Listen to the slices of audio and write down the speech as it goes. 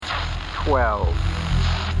12,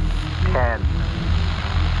 10,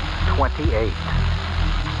 28,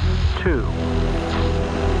 2,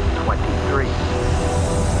 23.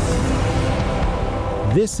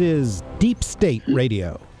 This is Deep State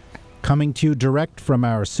Radio, coming to you direct from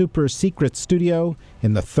our super secret studio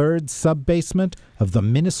in the third sub-basement of the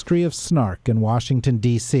Ministry of Snark in Washington,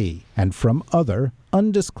 D.C., and from other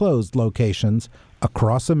undisclosed locations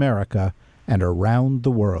across America and around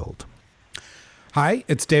the world. Hi,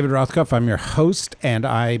 it's David Rothkopf. I'm your host, and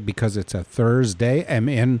I, because it's a Thursday, am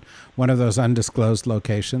in one of those undisclosed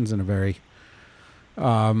locations in a very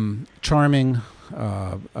charming,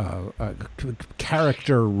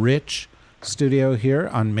 character-rich studio here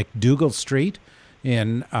on McDougal Street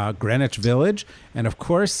in Greenwich Village. And, of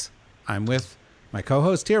course, I'm with my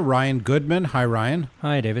co-host here, Ryan Goodman. Hi, Ryan.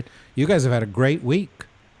 Hi, David. You guys have had a great week.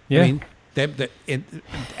 Yeah. I mean,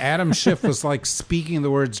 Adam Schiff was like speaking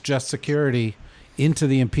the words just security into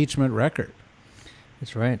the impeachment record.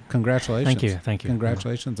 That's right. Congratulations. Thank you.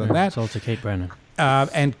 Congratulations on that. It's all to Kate Brennan.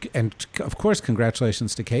 And of course,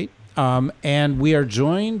 congratulations to Kate. And we are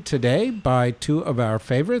joined today by two of our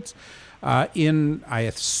favorites. In, I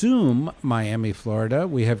assume, Miami, Florida,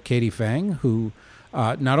 we have Katie Fang, who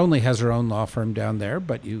not only has her own law firm down there,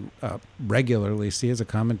 but you regularly see as a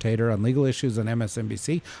commentator on legal issues on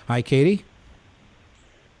MSNBC. Hi, Katie.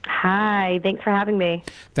 Hi, thanks for having me.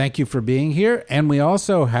 Thank you for being here. And we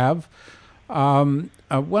also have one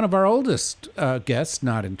of our oldest guests,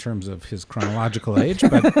 not in terms of his chronological age,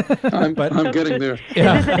 but I'm getting there.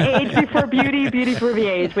 Yeah. Is this an age before beauty, beauty before the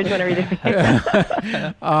age? Which one are you doing?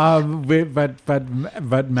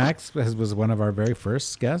 But Max was one of our very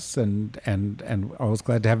first guests, and always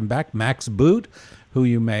glad to have him back. Max Boot, who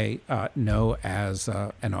you may know as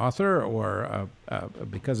an author or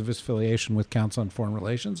because of his affiliation with Council on Foreign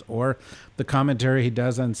Relations, or the commentary he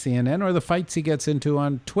does on CNN, or the fights he gets into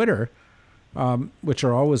on Twitter, which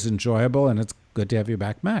are always enjoyable, and it's good to have you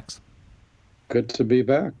back, Max. Good to be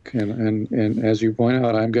back, and as you point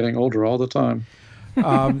out, I'm getting older all the time.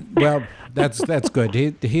 Well, that's good.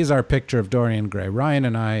 He's our picture of Dorian Gray. Ryan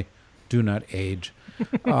and I do not age,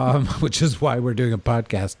 which is why we're doing a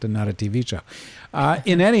podcast and not a TV show.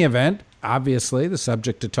 In any event, obviously, the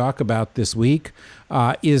subject to talk about this week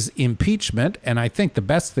is impeachment, and I think the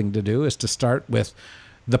best thing to do is to start with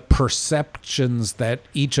the perceptions that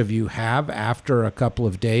each of you have after a couple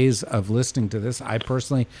of days of listening to this. I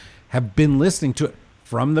personally have been listening to it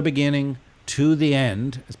from the beginning to the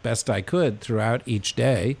end as best I could throughout each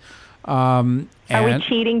day. Are we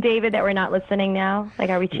cheating, David, that we're not listening now? Like,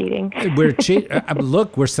 are we cheating? We're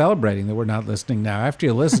Look, we're celebrating that we're not listening now. After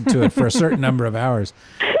you listen to it for a certain number of hours,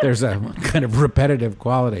 there's a kind of repetitive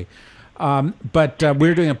quality. But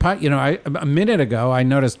we're doing a minute ago, I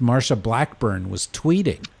noticed Marsha Blackburn was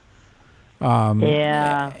tweeting. And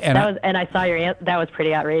I saw that was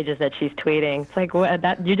pretty outrageous that she's tweeting. It's like,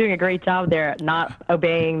 you're doing a great job there, not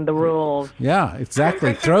obeying the rules. Yeah,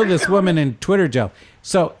 exactly. Throw this woman in Twitter jail.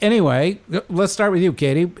 So anyway, let's start with you,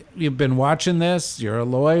 Katie. You've been watching this. You're a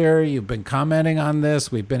lawyer. You've been commenting on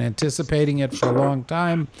this. We've been anticipating it for a long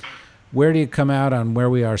time. Where do you come out on where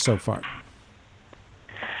we are so far?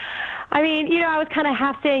 I mean, I was kind of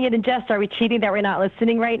half saying it in jest. Are we cheating that we're not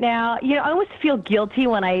listening right now? I always feel guilty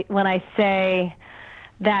when I say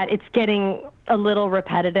that it's getting a little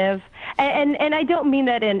repetitive. And I don't mean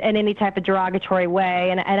that in any type of derogatory way.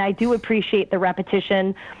 And I do appreciate the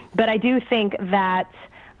repetition. But I do think that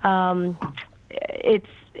I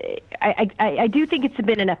do think it's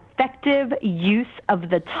been an effective use of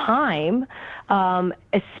the time,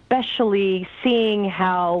 especially seeing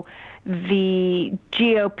how the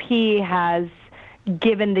GOP has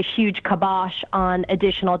given the huge kibosh on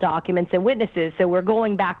additional documents and witnesses. So we're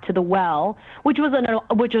going back to the well, which was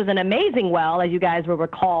an amazing well, as you guys will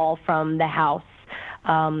recall from the House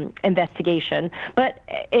investigation, but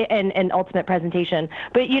and ultimate presentation.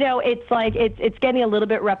 But it's like it's getting a little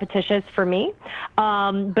bit repetitious for me.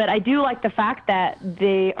 But I do like the fact that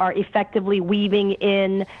they are effectively weaving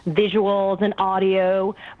in visuals and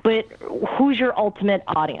audio. But who's your ultimate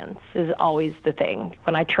audience is always the thing.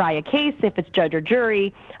 When I try a case, if it's judge or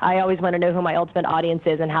jury, I always want to know who my ultimate audience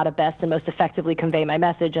is and how to best and most effectively convey my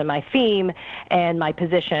message and my theme and my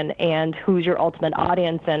position and who's your ultimate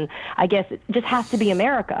audience. And I guess it just has to be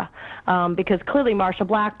America, because clearly Marsha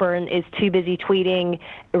Blackburn is too busy tweeting,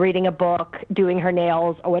 reading a book, doing her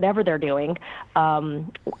nails, or whatever they're doing,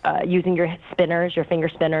 using your finger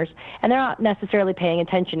spinners, and they're not necessarily paying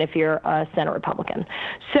attention if you're a Senate Republican.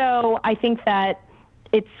 So I think that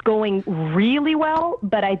it's going really well,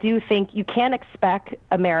 but I do think you can't expect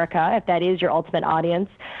America, if that is your ultimate audience,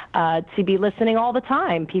 to be listening all the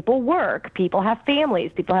time. People work, people have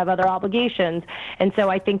families, people have other obligations, and so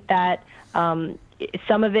I think that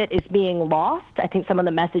some of it is being lost. I think some of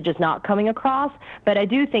the message is not coming across, but I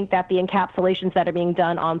do think that the encapsulations that are being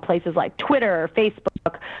done on places like Twitter,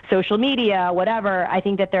 Facebook, social media, whatever, I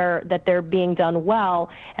think that they're being done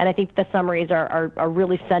well, and I think the summaries are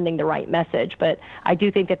really sending the right message. But I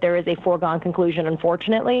do think that there is a foregone conclusion,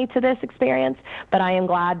 unfortunately, to this experience, but I am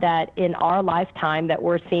glad that in our lifetime that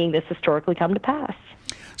we're seeing this historically come to pass.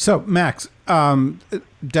 So, Max,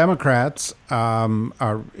 Democrats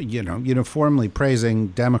are, uniformly praising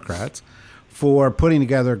Democrats for putting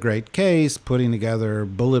together a great case, putting together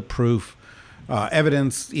bulletproof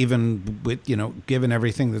evidence, even with, given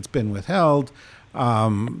everything that's been withheld,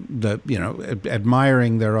 admiring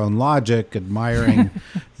their own logic, admiring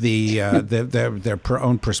their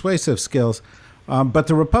own persuasive skills. But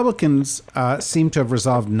the Republicans seem to have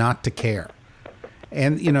resolved not to care.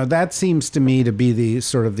 And, that seems to me to be the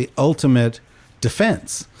sort of the ultimate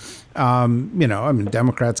defense.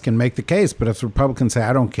 Democrats can make the case, but if the Republicans say,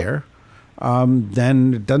 I don't care,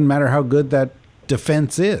 then it doesn't matter how good that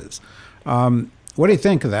defense is. What do you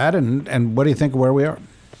think of that? And what do you think of where we are?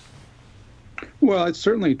 Well, it's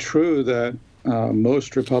certainly true that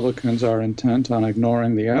most Republicans are intent on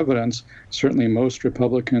ignoring the evidence, certainly most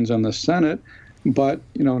Republicans in the Senate. But,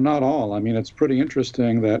 not all. I mean, it's pretty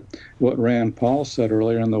interesting that what Rand Paul said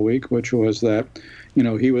earlier in the week, which was that,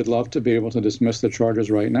 he would love to be able to dismiss the charges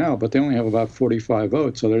right now, but they only have about 45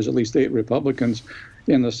 votes. So there's at least 8 Republicans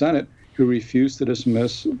in the Senate who refuse to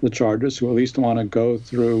dismiss the charges, who at least want to go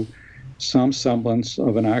through some semblance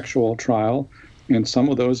of an actual trial. And some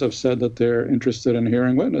of those have said that they're interested in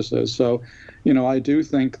hearing witnesses. So, I do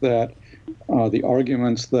think that the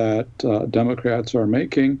arguments that Democrats are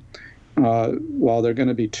making, while they're going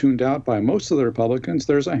to be tuned out by most of the Republicans,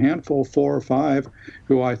 there's a handful, 4 or 5,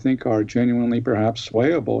 who I think are genuinely perhaps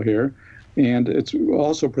swayable here. And it's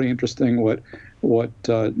also pretty interesting what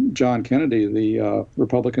John Kennedy, the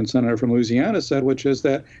Republican senator from Louisiana, said, which is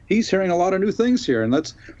that he's hearing a lot of new things here. And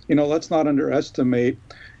let's not underestimate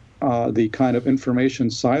the kind of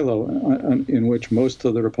information silo in which most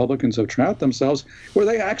of the Republicans have trapped themselves, where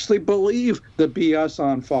they actually believe the BS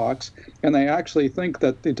on Fox, and they actually think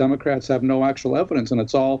that the Democrats have no actual evidence, and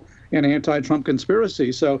it's all an anti-Trump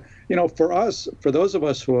conspiracy. So, for those of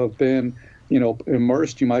us who have been,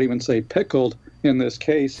 immersed, you might even say pickled in this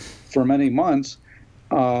case for many months,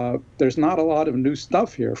 there's not a lot of new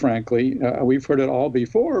stuff here, frankly. We've heard it all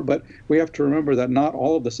before, but we have to remember that not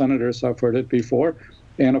all of the senators have heard it before.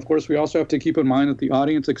 And of course, we also have to keep in mind that the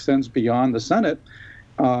audience extends beyond the Senate.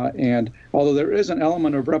 And although there is an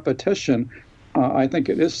element of repetition, I think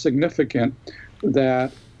it is significant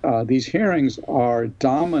that these hearings are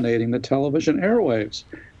dominating the television airwaves,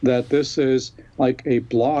 that this is like a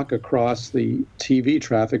block across the TV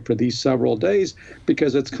traffic for these several days,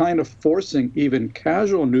 because it's kind of forcing even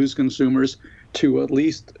casual news consumers to at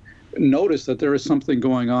least notice that there is something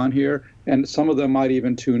going on here. And some of them might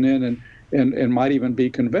even tune in and might even be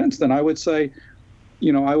convinced. And I would say,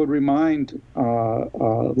 I would remind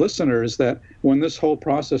listeners that when this whole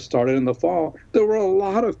process started in the fall, there were a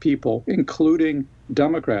lot of people, including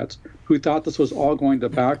Democrats, who thought this was all going to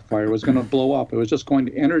backfire, was going to blow up. It was just going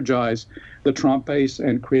to energize the Trump base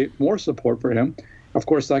and create more support for him. Of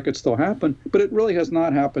course, that could still happen, but it really has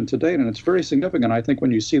not happened to date. And it's very significant, I think,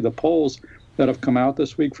 when you see the polls that have come out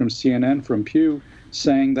this week from CNN, from Pew,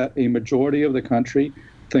 saying that a majority of the country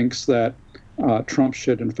thinks that Trump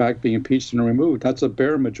should, in fact, be impeached and removed. That's a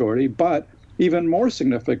bare majority. But even more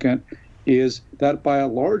significant is that by a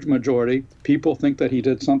large majority, people think that he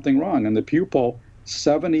did something wrong. In the Pew poll,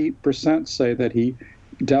 70% say that he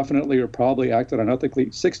definitely or probably acted unethically.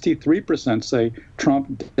 63% say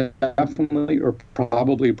Trump definitely or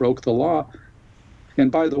probably broke the law.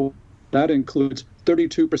 And by the way, that includes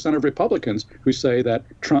 32% of Republicans who say that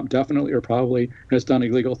Trump definitely or probably has done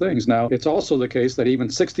illegal things. Now, it's also the case that even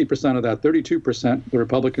 60% of that 32%, the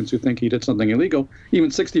Republicans who think he did something illegal, even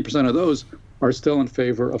 60% of those are still in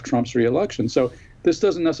favor of Trump's reelection. So this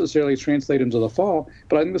doesn't necessarily translate into the fall,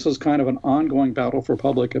 but I think this is kind of an ongoing battle for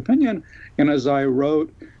public opinion. And as I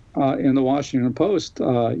wrote in the Washington Post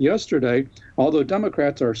yesterday, although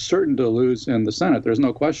Democrats are certain to lose in the Senate, there's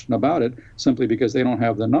no question about it, simply because they don't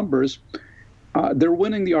have the numbers, they're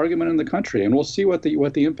winning the argument in the country. And we'll see what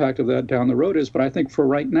the impact of that down the road is. But I think for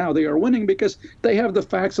right now, they are winning because they have the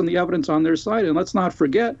facts and the evidence on their side. And let's not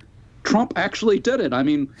forget, Trump actually did it. I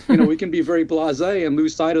mean, we can be very blasé and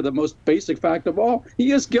lose sight of the most basic fact of all.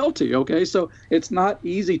 He is guilty. Okay, so it's not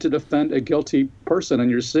easy to defend a guilty person,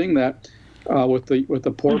 and you're seeing that with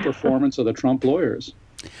the poor performance of the Trump lawyers.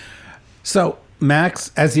 So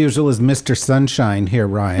Max, as usual, is Mr. Sunshine here,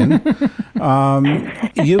 Ryan.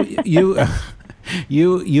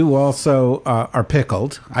 You also are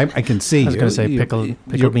pickled. I can see. I was going to say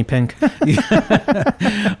pickled me pink.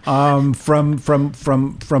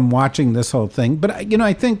 From watching this whole thing, but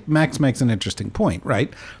I think Max makes an interesting point,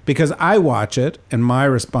 right? Because I watch it, and my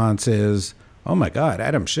response is, "Oh my God,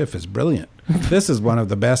 Adam Schiff is brilliant. This is one of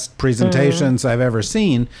the best presentations I've ever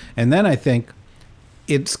seen." And then I think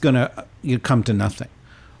it's gonna come to nothing,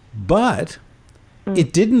 but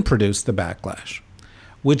it didn't produce the backlash,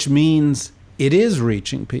 which means it is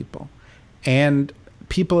reaching people. And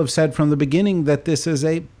people have said from the beginning that this is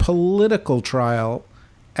a political trial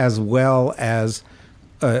as well as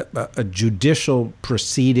a judicial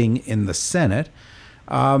proceeding in the Senate.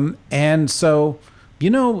 And so,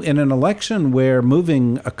 in an election where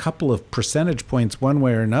moving a couple of percentage points one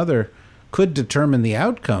way or another could determine the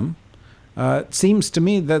outcome, it seems to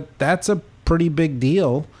me that that's a pretty big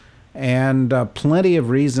deal and plenty of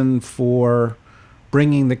reason for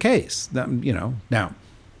bringing the case. Now,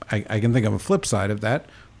 I can think of a flip side of that.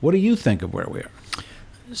 What do you think of where we are?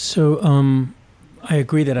 So I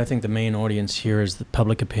agree that I think the main audience here is the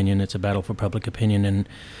public opinion. It's a battle for public opinion, and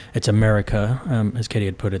it's America, as Katie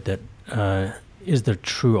had put it, that is the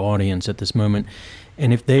true audience at this moment.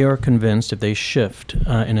 And if they are convinced, if they shift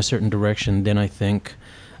in a certain direction, then I think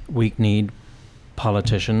we need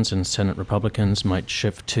politicians and Senate Republicans might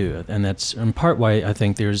shift too. And that's in part why I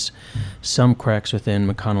think there's some cracks within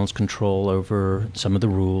McConnell's control over some of the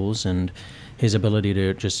rules and his ability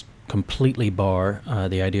to just completely bar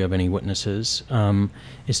the idea of any witnesses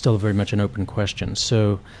is still very much an open question.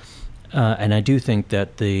 So, and I do think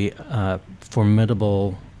that the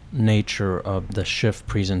formidable nature of the Schiff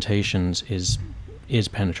presentations is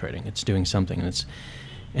penetrating. It's doing something,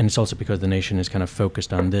 and it's also because the nation is kind of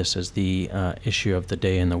focused on this as the issue of the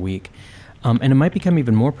day and the week. And it might become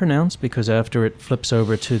even more pronounced because after it flips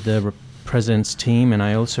over to the president's team, and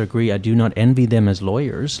I also agree, I do not envy them as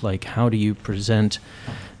lawyers. Like, how do you present,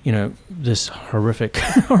 this horrific,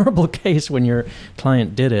 horrible case when your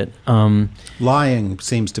client did it? Lying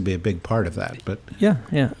seems to be a big part of that, but yeah,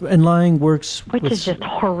 and lying works, which is just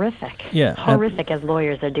horrific. Yeah, horrific as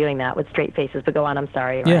lawyers are doing that with straight faces. But go on, I'm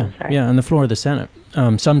sorry. Ryan, sorry. Yeah, on the floor of the Senate.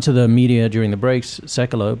 Some to the media during the breaks,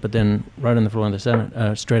 secular, but then right on the floor of the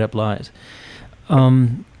Senate, straight up lies.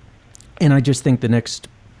 And I just think the next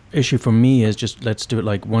issue for me is just let's do it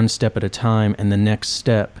like one step at a time, and the next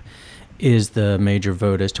step is the major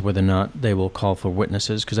vote as to whether or not they will call for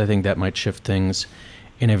witnesses, because I think that might shift things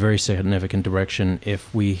in a very significant direction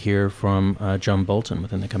if we hear from John Bolton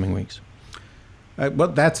within the coming weeks. Well,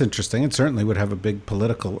 that's interesting. It certainly would have a big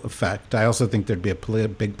political effect. I also think there'd be a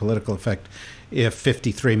big political effect if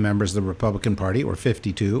 53 members of the Republican Party, or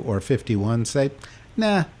 52 or 51, say,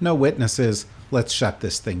 nah, no witnesses, let's shut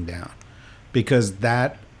this thing down. Because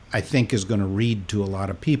that, I think, is going to read to a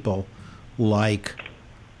lot of people like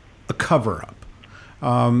a cover-up.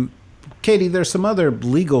 Katie, there's some other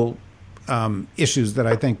legal issues that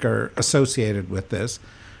I think are associated with this.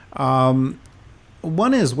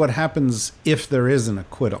 One is what happens if there is an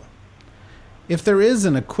acquittal. If there is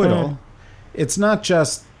an acquittal, it's not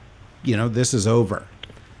just, this is over.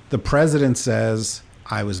 The president says,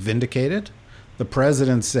 I was vindicated. The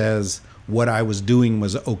president says, what I was doing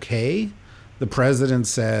was okay. The president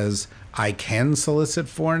says, I can solicit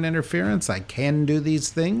foreign interference. I can do these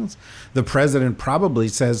things. The president probably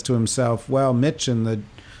says to himself, well, Mitch and the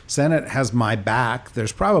Senate has my back.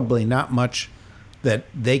 There's probably not much that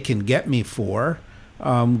they can get me for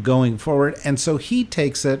going forward. And so he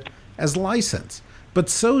takes it as license. But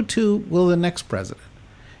so too will the next president.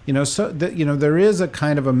 There is a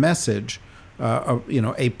kind of a message,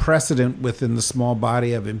 a precedent within the small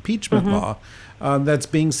body of impeachment law that's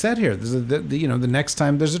being set here. The next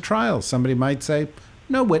time there's a trial, somebody might say,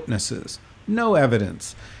 no witnesses, no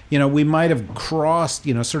evidence. We might have crossed,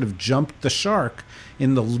 sort of jumped the shark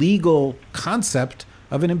in the legal concept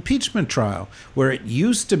of an impeachment trial, where it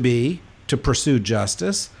used to be to pursue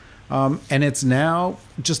justice, and it's now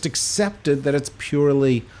just accepted that it's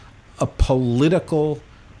purely a political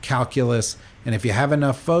calculus, and if you have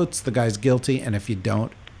enough votes, the guy's guilty, and if you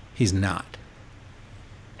don't, he's not.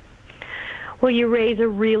 Well, you raise a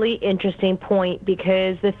really interesting point,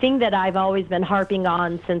 because the thing that I've always been harping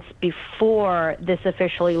on since before this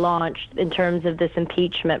officially launched in terms of this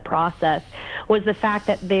impeachment process was the fact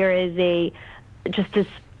that there is just this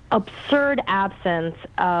absurd absence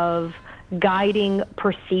of guiding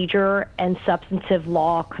procedure and substantive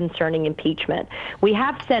law concerning impeachment. We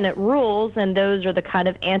have Senate rules, and those are the kind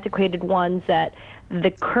of antiquated ones that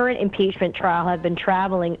the current impeachment trial have been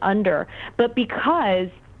traveling under. But because,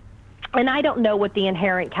 and I don't know what the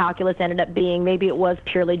inherent calculus ended up being. Maybe it was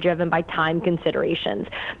purely driven by time considerations.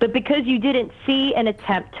 But because you didn't see an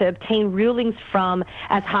attempt to obtain rulings from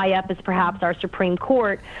as high up as perhaps our Supreme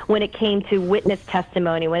Court when it came to witness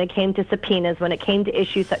testimony, when it came to subpoenas, when it came to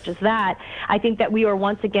issues such as that, I think that we are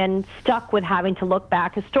once again stuck with having to look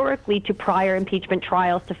back historically to prior impeachment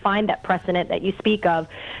trials to find that precedent that you speak of.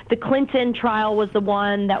 The Clinton trial was the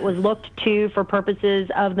one that was looked to for purposes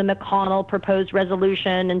of the McConnell proposed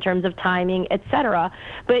resolution in terms of timing, et cetera.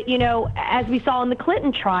 But, you know, as we saw in the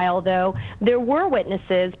Clinton trial, though, there were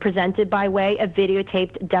witnesses presented by way of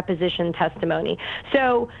videotaped deposition testimony.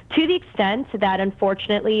 So to the extent that,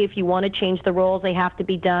 unfortunately, if you want to change the rules, they have to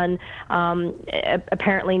be done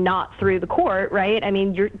apparently not through the court, right? I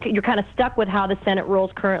mean, you're kind of stuck with how the Senate rules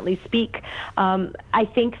currently speak. I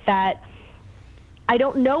think that I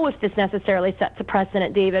don't know if this necessarily sets a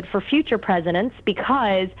precedent, David, for future presidents,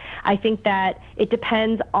 because I think that it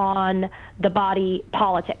depends on the body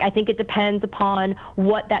politic. I think it depends upon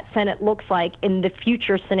what that Senate looks like in the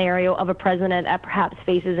future scenario of a president that perhaps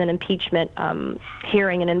faces an impeachment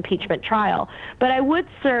hearing, an impeachment trial. But I would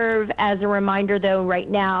serve as a reminder, though, right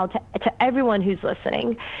now to everyone who's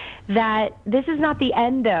listening, that this is not the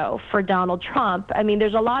end, though, for Donald Trump. I mean,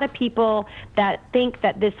 there's a lot of people that think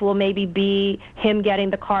that this will maybe be him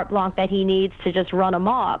getting the carte blanche that he needs to just run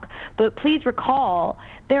amok. But please recall,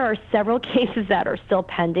 there are several cases that are still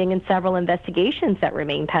pending and several investigations that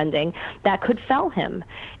remain pending that could fell him.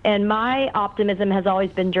 And my optimism has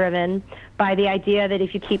always been driven by the idea that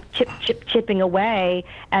if you keep chipping away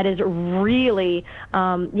at his really,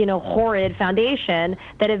 horrid foundation,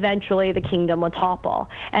 that eventually the kingdom will topple.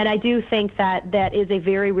 And I do think that that is a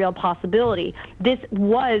very real possibility. This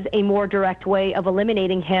was a more direct way of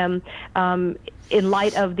eliminating him in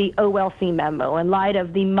light of the OLC memo, in light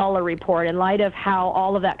of the Mueller report, in light of how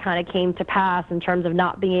all of that kind of came to pass in terms of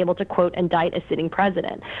not being able to, quote, indict a sitting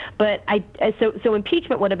president. But so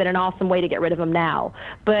impeachment would have been an awesome way to get rid of him now.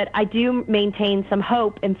 But I do maintain some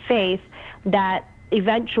hope and faith that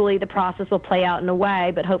eventually the process will play out in a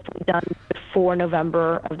way, but hopefully done before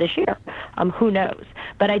November of this year. Who knows?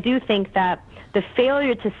 But I do think that the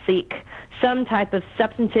failure to seek some type of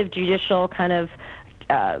substantive judicial kind of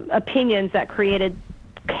opinions that created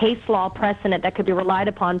case law precedent that could be relied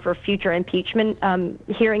upon for future impeachment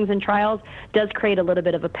hearings and trials does create a little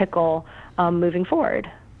bit of a pickle moving forward.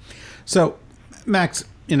 So, Max,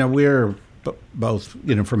 we're both,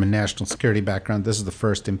 from a national security background. This is the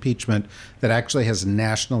first impeachment that actually has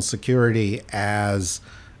national security as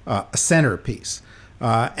a centerpiece.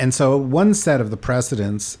 And so one set of the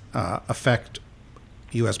precedents affect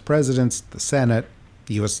U.S. presidents, the Senate,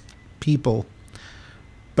 the U.S. people.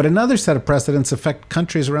 But another set of precedents affect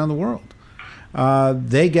countries around the world.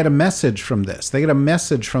 They get a message from this. They get a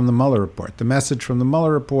message from the Mueller report. The message from the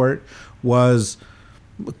Mueller report was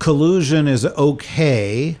collusion is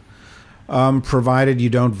okay, provided you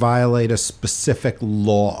don't violate a specific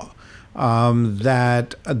law.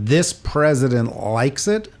 That this president likes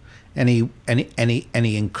it, and he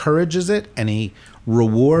encourages it, and he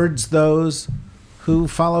rewards those who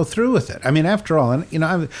follow through with it. I mean, after all, and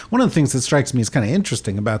one of the things that strikes me as kind of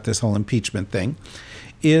interesting about this whole impeachment thing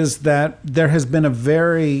is that there has been a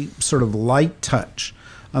very sort of light touch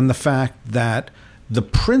on the fact that the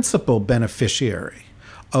principal beneficiary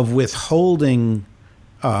of withholding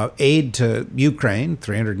aid to Ukraine,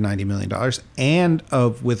 $390 million, and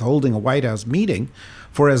of withholding a White House meeting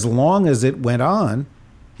for as long as it went on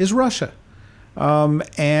is Russia.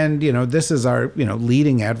 And, this is our,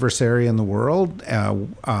 leading adversary in the world,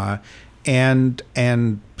 and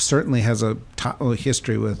certainly has a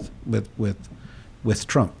history with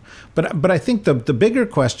Trump. But I think the bigger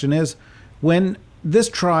question is, when this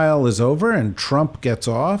trial is over and Trump gets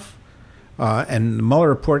off, and the Mueller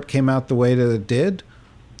report came out the way that it did,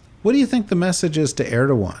 what do you think the message is to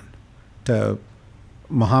Erdogan, to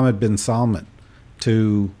Mohammed bin Salman,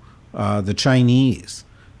 to the Chinese,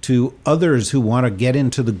 to others who want to get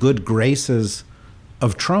into the good graces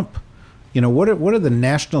of Trump? What are the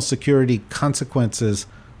national security consequences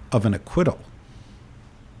of an acquittal?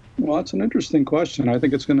 Well, that's an interesting question. I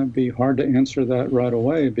think it's going to be hard to answer that right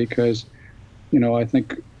away because, I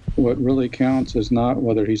think what really counts is not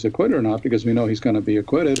whether he's acquitted or not, because we know he's going to be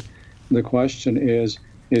acquitted. The question is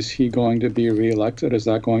he going to be reelected? Is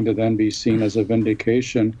that going to then be seen as a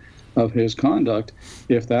vindication of his conduct?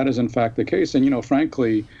 If that is in fact the case, and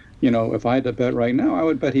frankly, if I had to bet right now, I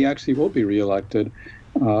would bet he actually will be reelected.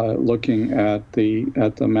 Looking at the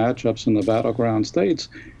matchups in the battleground states,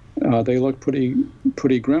 they look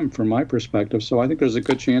pretty grim from my perspective. So I think there's a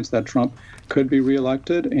good chance that Trump could be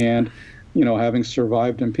reelected, and having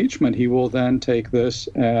survived impeachment, he will then take this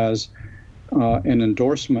as an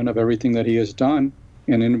endorsement of everything that he has done,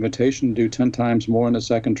 an invitation to do 10 times more in the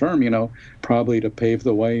second term. Probably to pave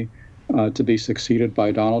the way to be succeeded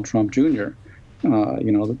by Donald Trump Jr.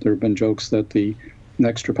 There have been jokes that the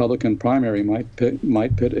next Republican primary might pit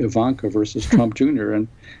Ivanka versus Trump Jr. And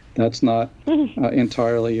that's not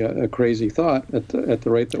entirely a crazy thought at the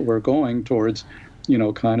rate that we're going towards,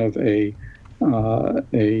 kind of a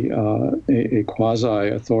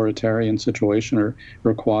quasi-authoritarian situation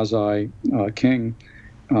or quasi-king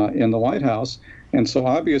in the White House. And so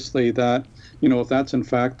obviously that, if that's in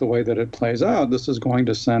fact the way that it plays out, this is going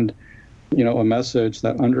to send, a message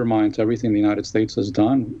that undermines everything the United States has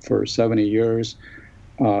done for 70 years,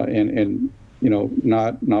 and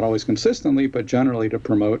not always consistently, but generally to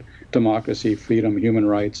promote democracy, freedom, human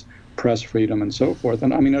rights, press freedom, and so forth.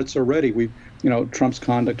 And I mean, it's already, Trump's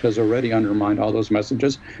conduct has already undermined all those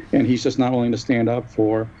messages, and he's just not willing to stand up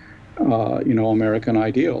for, American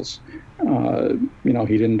ideals. He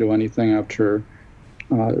didn't do anything after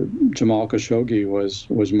Jamal Khashoggi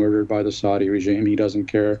was murdered by the Saudi regime. He doesn't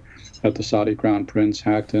care that the Saudi crown prince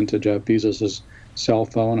hacked into Jeff Bezos's cell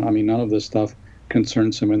phone. I mean, none of this stuff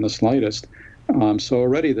concerns him in the slightest. So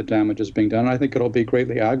already the damage is being done. I think it'll be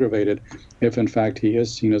greatly aggravated if, in fact, he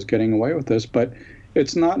is seen as getting away with this. But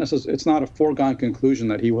it's not a foregone conclusion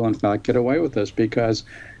that he will, in fact, get away with this, because,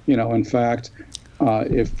 in fact,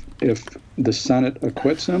 if the Senate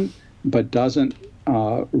acquits him but doesn't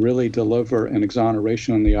really deliver an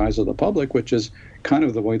exoneration in the eyes of the public, which is kind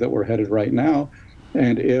of the way that we're headed right now,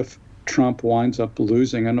 and if Trump winds up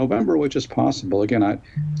losing in November, which is possible. Again,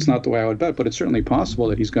 it's not the way I would bet, but it's certainly possible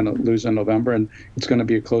that he's going to lose in November, and it's going to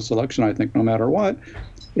be a close election, I think, no matter what.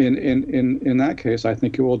 In that case, I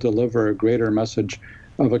think it will deliver a greater message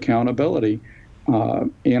of accountability.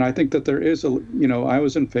 And I think that there is I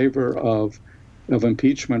was in favor of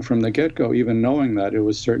impeachment from the get-go, even knowing that it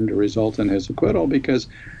was certain to result in his acquittal, because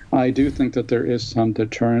I do think that there is some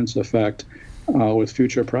deterrence effect with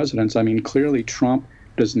future presidents. I mean, clearly Trump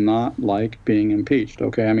does not like being impeached.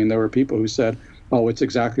 Okay, I mean, there were people who said, "Oh, it's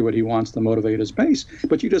exactly what he wants to motivate his base."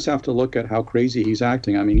 But you just have to look at how crazy he's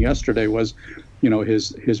acting. I mean, yesterday was,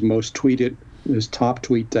 his most tweeted, his top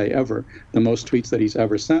tweet day ever, the most tweets that he's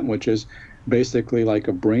ever sent, which is basically like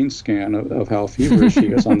a brain scan of how feverish he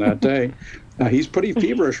is on that day. He's pretty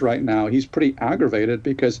feverish right now. He's pretty aggravated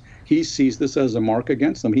because he sees this as a mark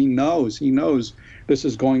against him. He knows this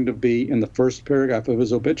is going to be in the first paragraph of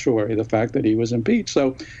his obituary, the fact that he was impeached.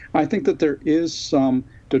 So I think that there is some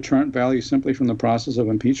deterrent value simply from the process of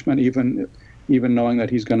impeachment, even knowing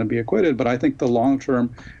that he's going to be acquitted. But I think the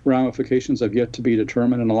long-term ramifications have yet to be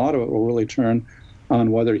determined, and a lot of it will really turn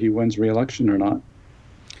on whether he wins re-election or not.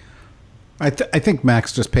 I think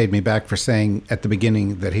Max just paid me back for saying at the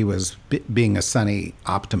beginning that he was being a sunny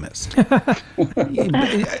optimist.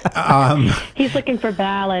 He's looking for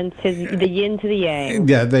balance, the yin to the yang.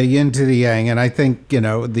 Yeah, the yin to the yang. And I think,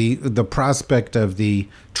 the prospect of the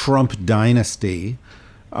Trump dynasty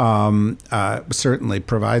certainly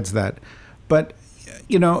provides that. But,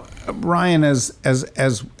 Ryan, as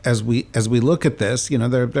we look at this,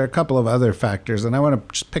 there are a couple of other factors, and I want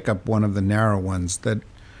to just pick up one of the narrow ones that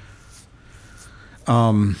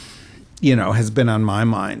has been on my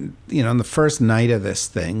mind. On the first night of this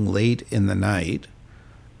thing, late in the night,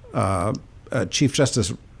 Chief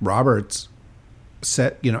Justice Roberts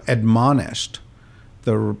said, admonished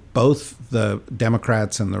both the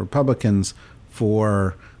Democrats and the Republicans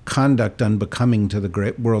for conduct unbecoming to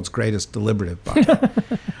the world's greatest deliberative body.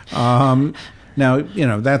 Now,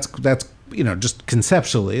 that's just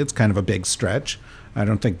conceptually, it's kind of a big stretch. I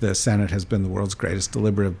don't think the Senate has been the world's greatest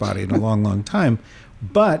deliberative body in a long, long time.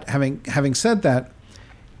 But having said that,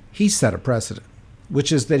 he set a precedent,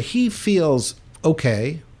 which is that he feels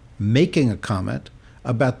okay making a comment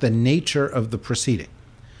about the nature of the proceeding.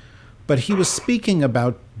 But he was speaking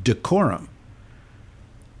about decorum.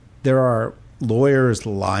 There are lawyers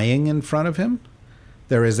lying in front of him.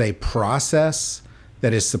 There is a process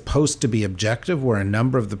that is supposed to be objective, where a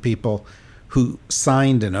number of the people who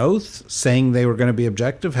signed an oath saying they were going to be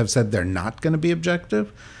objective have said they're not going to be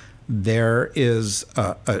objective. There is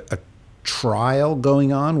a trial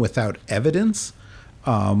going on without evidence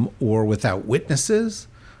or without witnesses,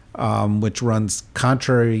 which runs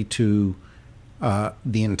contrary to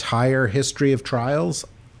the entire history of trials,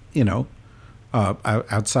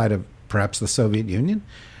 outside of perhaps the Soviet Union.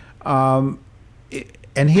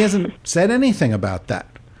 And he hasn't said anything about that.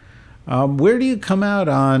 Where do you come out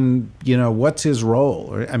on, what's his role?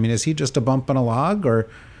 Or, I mean, is he just a bump on a log? Or,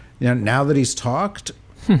 now that he's talked,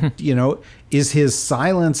 is his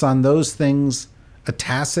silence on those things a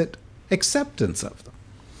tacit acceptance of them?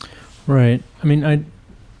 Right. I mean, I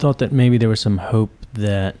thought that maybe there was some hope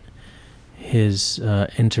that his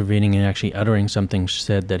intervening and actually uttering something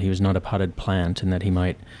said that he was not a potted plant and that he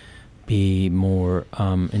might be more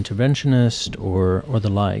interventionist or the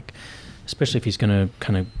like, especially if he's going to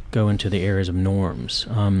kind of go into the areas of norms,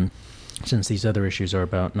 since these other issues are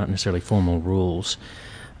about not necessarily formal rules.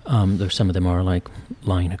 Though some of them are like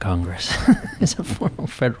lying to Congress is a formal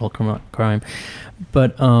federal crime.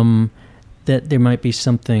 But that there might be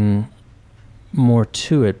something more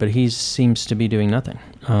to it, but he seems to be doing nothing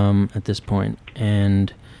at this point.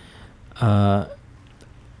 And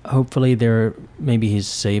hopefully maybe he's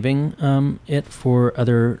saving it for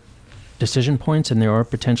other decision points, and there are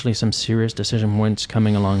potentially some serious decision points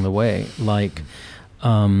coming along the way, like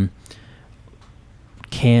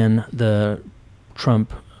can the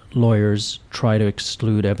Trump lawyers try to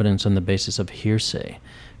exclude evidence on the basis of hearsay?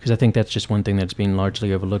 Because I think that's just one thing that's been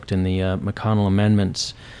largely overlooked in the McConnell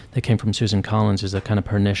amendments that came from Susan Collins, is a kind of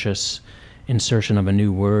pernicious insertion of a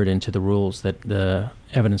new word into the rules that the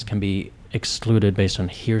evidence can be excluded based on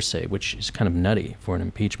hearsay, which is kind of nutty for an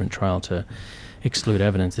impeachment trial to exclude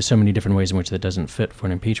evidence. There's so many different ways in which that doesn't fit for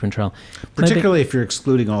an impeachment trial. Particularly if you're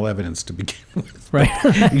excluding all evidence to begin with. Right.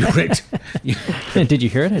 Right. Did you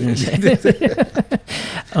hear it? I didn't say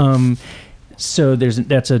it. So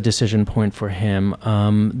that's a decision point for him.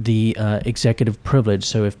 The executive privilege,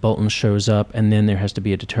 so if Bolton shows up and then there has to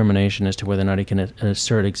be a determination as to whether or not he can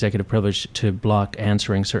assert executive privilege to block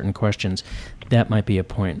answering certain questions, that might be a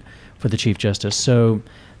point for the Chief Justice. So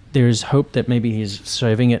there's hope that maybe he's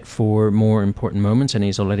saving it for more important moments, and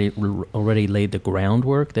he's already laid the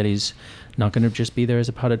groundwork that he's not going to just be there as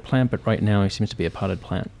a potted plant, but right now he seems to be a potted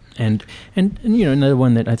plant. And another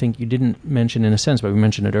one that I think you didn't mention in a sense, but we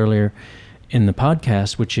mentioned it earlier in the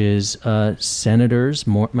podcast, which is senators,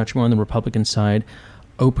 much more on the Republican side,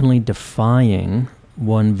 openly defying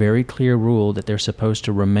one very clear rule that they're supposed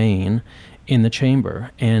to remain in the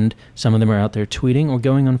chamber. And some of them are out there tweeting or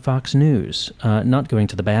going on Fox News, not going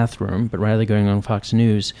to the bathroom, but rather going on Fox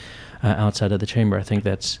News outside of the chamber. I think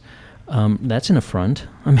that's an affront.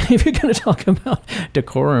 I mean, if you're going to talk about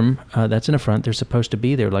decorum, that's an affront. They're supposed to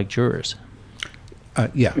be there like jurors.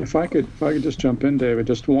 Yeah. If I could just jump in, David,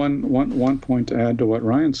 just one point to add to what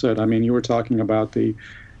Ryan said. I mean, you were talking about the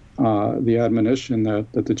admonition that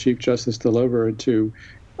the Chief Justice delivered to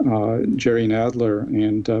Jerry Nadler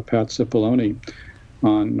and Pat Cipollone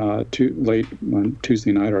on late on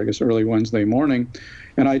Tuesday night, or I guess early Wednesday morning.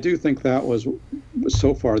 And I do think that was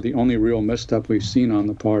so far the only real misstep we've seen on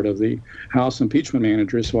the part of the House impeachment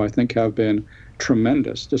managers, who I think have been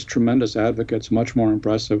tremendous advocates, much more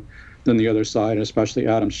impressive than the other side, especially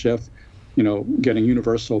Adam Schiff, getting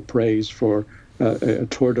universal praise for a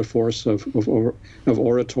tour de force of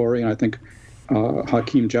oratory. And I think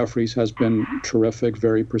Hakeem Jeffries has been terrific,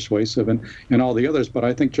 very persuasive, and all the others. But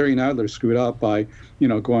I think Jerry Nadler screwed up by,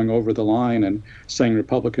 going over the line and saying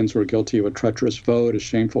Republicans were guilty of a treacherous vote, a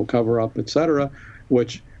shameful cover-up, et cetera,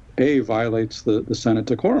 which, A, violates the Senate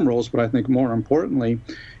decorum rules, but I think more importantly,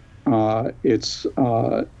 it's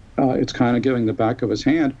kind of giving the back of his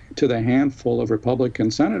hand to the handful of Republican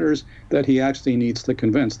senators that he actually needs to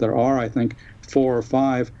convince. There are, I think, 4 or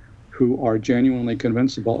 5 who are genuinely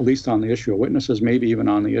convincible, at least on the issue of witnesses, maybe even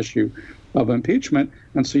on the issue of impeachment.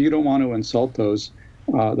 And so you don't want to insult those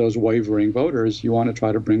wavering voters. You want to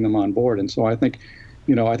try to bring them on board. And so I think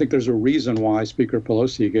there's a reason why Speaker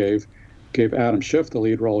Pelosi gave Adam Schiff the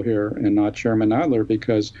lead role here and not Chairman Nadler,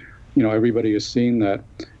 because everybody has seen that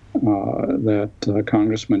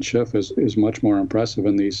Congressman Schiff is much more impressive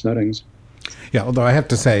in these settings. Yeah, although I have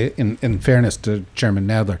to say, in fairness to Chairman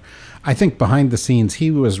Nadler, I think behind the scenes he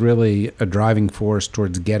was really a driving force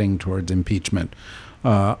towards getting towards impeachment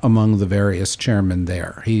among the various chairmen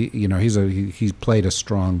there. He played a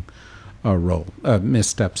strong role,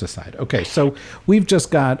 missteps aside. Okay, so we've just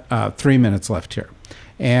got 3 minutes left here.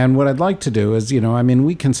 And what I'd like to do is,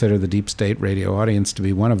 we consider the deep state radio audience to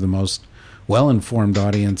be one of the most well-informed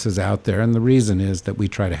audiences out there, and the reason is that we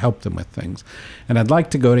try to help them with things. And I'd like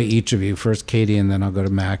to go to each of you, first Katie, and then I'll go to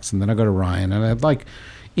Max, and then I'll go to Ryan, and I'd like,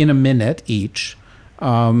 in a minute each,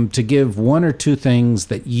 to give 1 or 2 things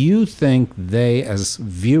that you think they, as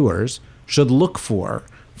viewers, should look for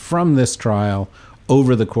from this trial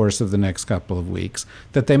over the course of the next couple of weeks,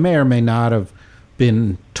 that they may or may not have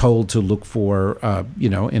been told to look for,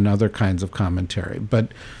 in other kinds of commentary.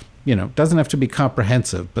 But doesn't have to be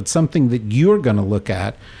comprehensive, but something that you're going to look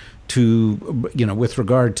at to, with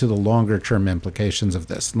regard to the longer term implications of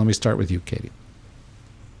this? Let me start with you, Katie.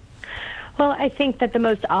 Well, I think that the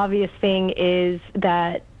most obvious thing is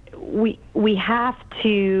that we have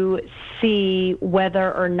to see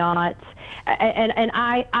whether or not, and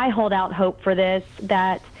I hold out hope for this,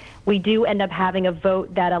 that we do end up having a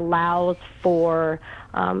vote that allows for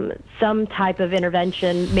some type of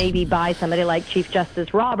intervention, maybe by somebody like Chief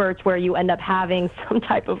Justice Roberts, where you end up having some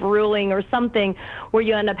type of ruling or something where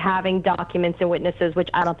you end up having documents and witnesses, which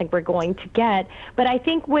I don't think we're going to get. But I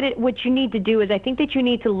think what you need to do is I think that you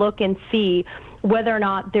need to look and see whether or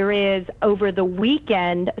not there is, over the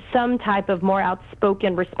weekend, some type of more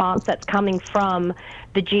outspoken response that's coming from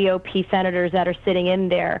the GOP senators that are sitting in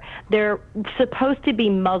there. They're supposed to be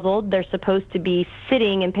muzzled. They're supposed to be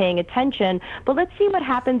sitting and paying attention. But let's see what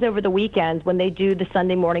happens over the weekends when they do the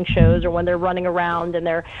Sunday morning shows or when they're running around and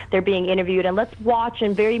they're being interviewed. And let's watch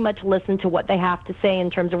and very much listen to what they have to say in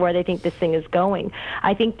terms of where they think this thing is going.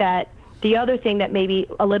 I think that the other thing that maybe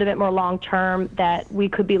a little bit more long-term that we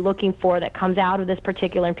could be looking for that comes out of this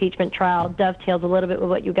particular impeachment trial dovetails a little bit with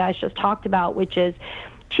what you guys just talked about, which is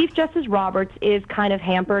Chief Justice Roberts is kind of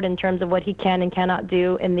hampered in terms of what he can and cannot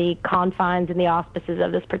do in the confines and the auspices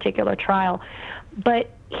of this particular trial.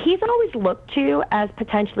 But he's always looked to as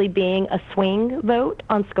potentially being a swing vote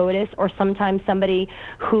on SCOTUS, or sometimes somebody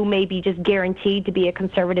who may be just guaranteed to be a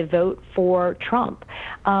conservative vote for Trump.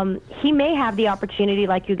 He may have the opportunity,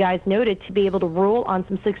 like you guys noted, to be able to rule on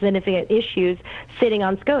some significant issues sitting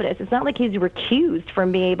on SCOTUS. It's not like he's recused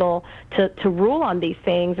from being able to rule on these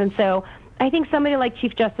things. And so I think somebody like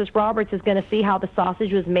Chief Justice Roberts is going to see how the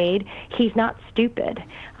sausage was made. He's not stupid.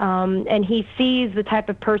 And he sees the type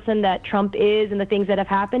of person that Trump is and the things that have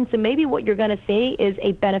happened. So maybe what you're going to see is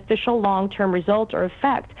a beneficial long-term result or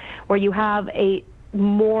effect where you have a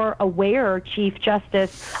more aware Chief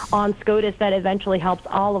Justice on SCOTUS that eventually helps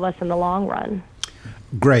all of us in the long run.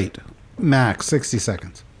 Great. Max, 60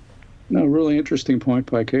 seconds. No, really interesting point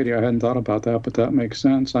by Katie. I hadn't thought about that, but that makes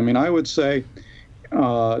sense. I mean, I would say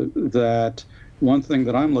that one thing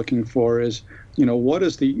that I'm looking for is, what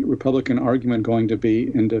is the Republican argument going to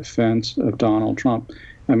be in defense of Donald Trump?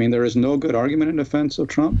 I mean, there is no good argument in defense of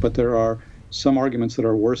Trump, but there are some arguments that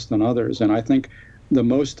are worse than others. And I think the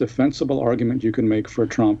most defensible argument you can make for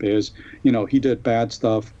Trump is, he did bad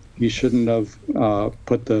stuff. He shouldn't have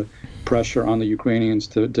put the pressure on the Ukrainians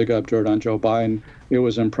to dig up dirt on Joe Biden. It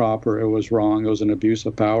was improper. It was wrong. It was an abuse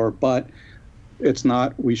of power. But it's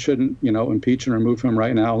not, we shouldn't, impeach and remove him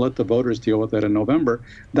right now. Let the voters deal with it in November.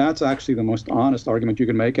 That's actually the most honest argument you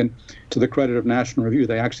can make. And to the credit of National Review,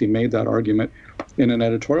 they actually made that argument in an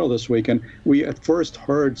editorial this week. And we at first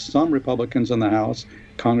heard some Republicans in the House,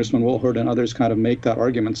 Congressman Wilhurt and others, kind of make that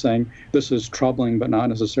argument saying this is troubling but not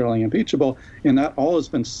necessarily impeachable. And that all has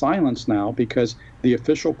been silenced now because the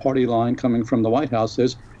official party line coming from the White House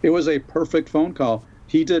is it was a perfect phone call.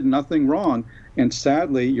 He did nothing wrong. And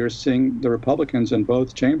sadly, you're seeing the Republicans in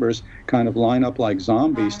both chambers kind of line up like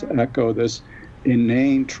zombies to echo this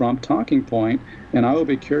inane Trump talking point. And I will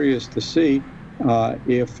be curious to see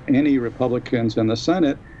if any Republicans in the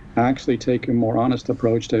Senate actually take a more honest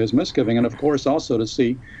approach to his misgiving. And of course, also to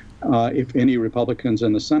see if any Republicans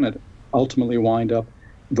in the Senate ultimately wind up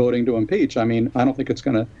voting to impeach. I mean, I don't think it's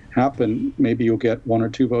going to happen. Maybe you'll get 1 or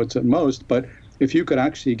 2 votes at most. But if you could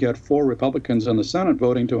actually get 4 Republicans in the Senate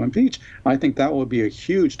voting to impeach, I think that would be a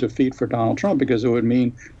huge defeat for Donald Trump, because it would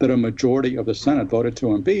mean that a majority of the Senate voted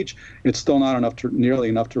to impeach. It's still not nearly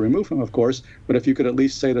enough to remove him, of course, but if you could at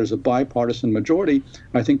least say there's a bipartisan majority,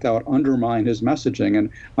 I think that would undermine his messaging. And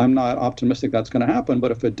I'm not optimistic that's going to happen, but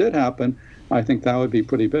if it did happen, I think that would be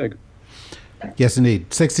pretty big. Yes,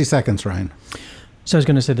 indeed. 60 seconds, Ryan. So I was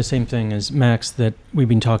going to say the same thing as Max, that we've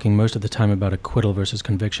been talking most of the time about acquittal versus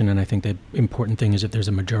conviction, and I think the important thing is if there's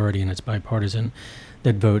a majority and it's bipartisan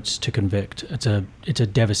that votes to convict. It's a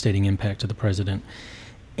devastating impact to the president.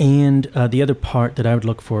 And the other part that I would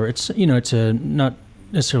look for, it's a not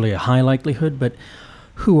necessarily a high likelihood, but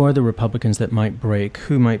who are the Republicans that might break?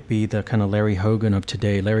 Who might be the kind of Larry Hogan of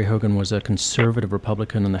today? Larry Hogan was a conservative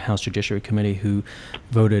Republican on the House Judiciary Committee who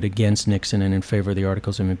voted against Nixon and in favor of the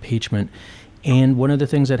articles of impeachment. And one of the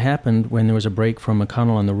things that happened when there was a break from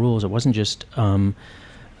McConnell on the rules, it wasn't just some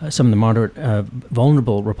of the moderate,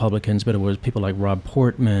 vulnerable Republicans, but it was people like Rob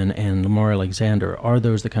Portman and Lamar Alexander. Are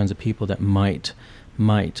those the kinds of people that might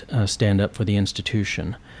stand up for the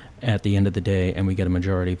institution at the end of the day, and we get a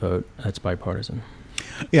majority vote that's bipartisan?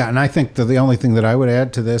 Yeah, and I think that the only thing that I would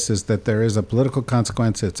add to this is that there is a political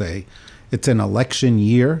consequence. It's an election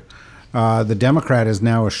year. the Democrat is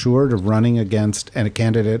now assured of running against a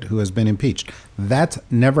candidate who has been impeached. That's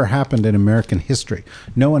never happened in American history.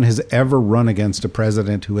 No one has ever run against a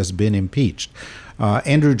president who has been impeached.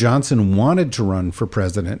 Andrew Johnson wanted to run for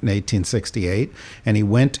president in 1868, and he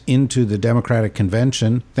went into the Democratic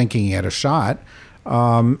convention thinking he had a shot,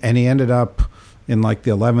 and he ended up in like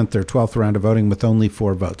the 11th or 12th round of voting with only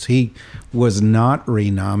 4 votes. He was not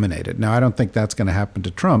renominated. Now, I don't think that's going to happen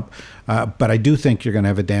to Trump, but I do think you're going to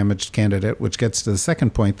have a damaged candidate, which gets to the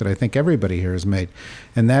second point that I think everybody here has made,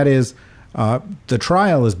 and that is the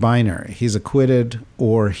trial is binary. He's acquitted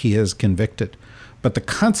or he is convicted. But the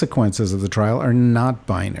consequences of the trial are not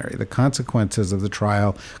binary. The consequences of the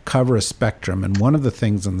trial cover a spectrum, and one of the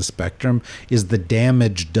things on the spectrum is the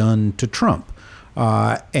damage done to Trump.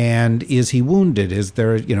 And is he wounded? Is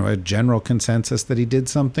there, a general consensus that he did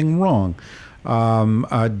something wrong?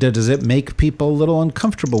 Does it make people a little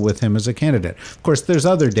uncomfortable with him as a candidate? Of course, there's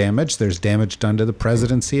other damage. There's damage done to the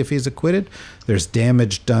presidency if he's acquitted. There's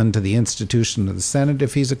damage done to the institution of the Senate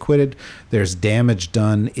if he's acquitted. There's damage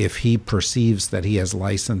done if he perceives that he has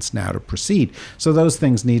license now to proceed. So those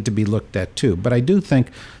things need to be looked at too. But I do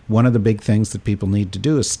think one of the big things that people need to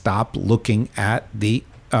do is stop looking at the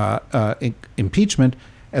impeachment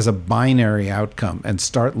as a binary outcome and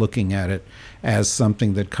start looking at it as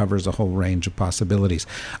something that covers a whole range of possibilities.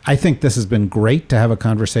 I think this has been great to have a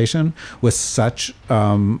conversation with such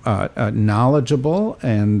knowledgeable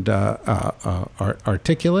and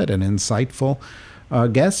articulate and insightful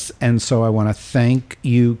guests. And so I want to thank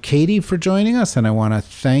you, Katie, for joining us. And I want to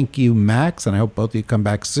thank you, Max. And I hope both of you come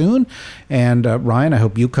back soon. And Ryan, I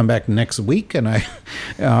hope you come back next week. And I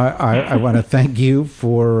want to thank you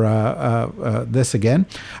for this again.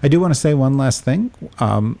 I do want to say one last thing,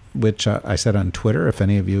 which I said on Twitter, if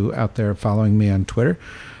any of you out there are following me on Twitter,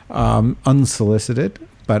 unsolicited.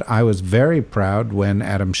 But I was very proud when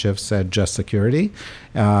Adam Schiff said just security.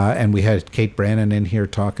 And we had Kate Brannon in here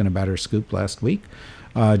talking about her scoop last week.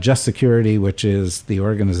 Just Security, which is the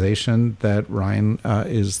organization that Ryan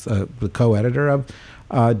is the co-editor of,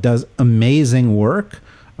 does amazing work.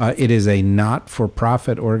 It is a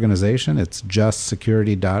not-for-profit organization. It's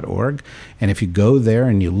justsecurity.org. And if you go there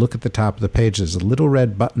and you look at the top of the page, there's a little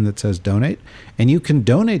red button that says donate. And you can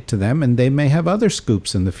donate to them, and they may have other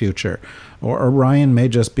scoops in the future. Or Ryan may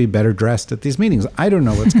just be better dressed at these meetings. I don't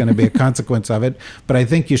know what's going to be a consequence of it, but I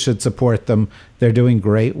think you should support them. They're doing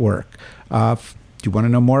great work. Do you want to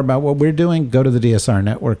know more about what we're doing? Go to the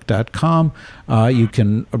dsrnetwork.com. You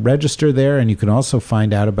can register there, and you can also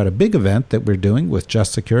find out about a big event that we're doing with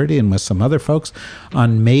Just Security and with some other folks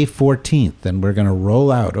on May 14th. And we're going to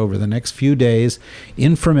roll out over the next few days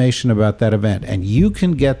information about that event. And you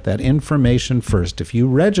can get that information first. If you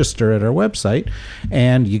register at our website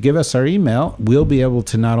and you give us our email, we'll be able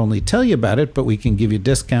to not only tell you about it, but we can give you a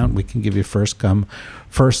discount. We can give you first come,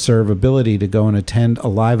 first serve ability to go and attend a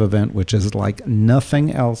live event, which is like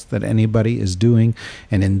nothing else that anybody is doing,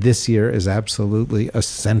 and in this year is absolutely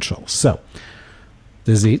essential. So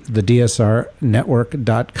the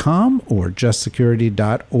dsrnetwork.com or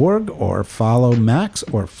justsecurity.org, or follow Max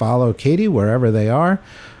or follow Katie wherever they are.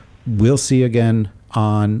 We'll see you again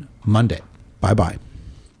on Monday. Bye-bye.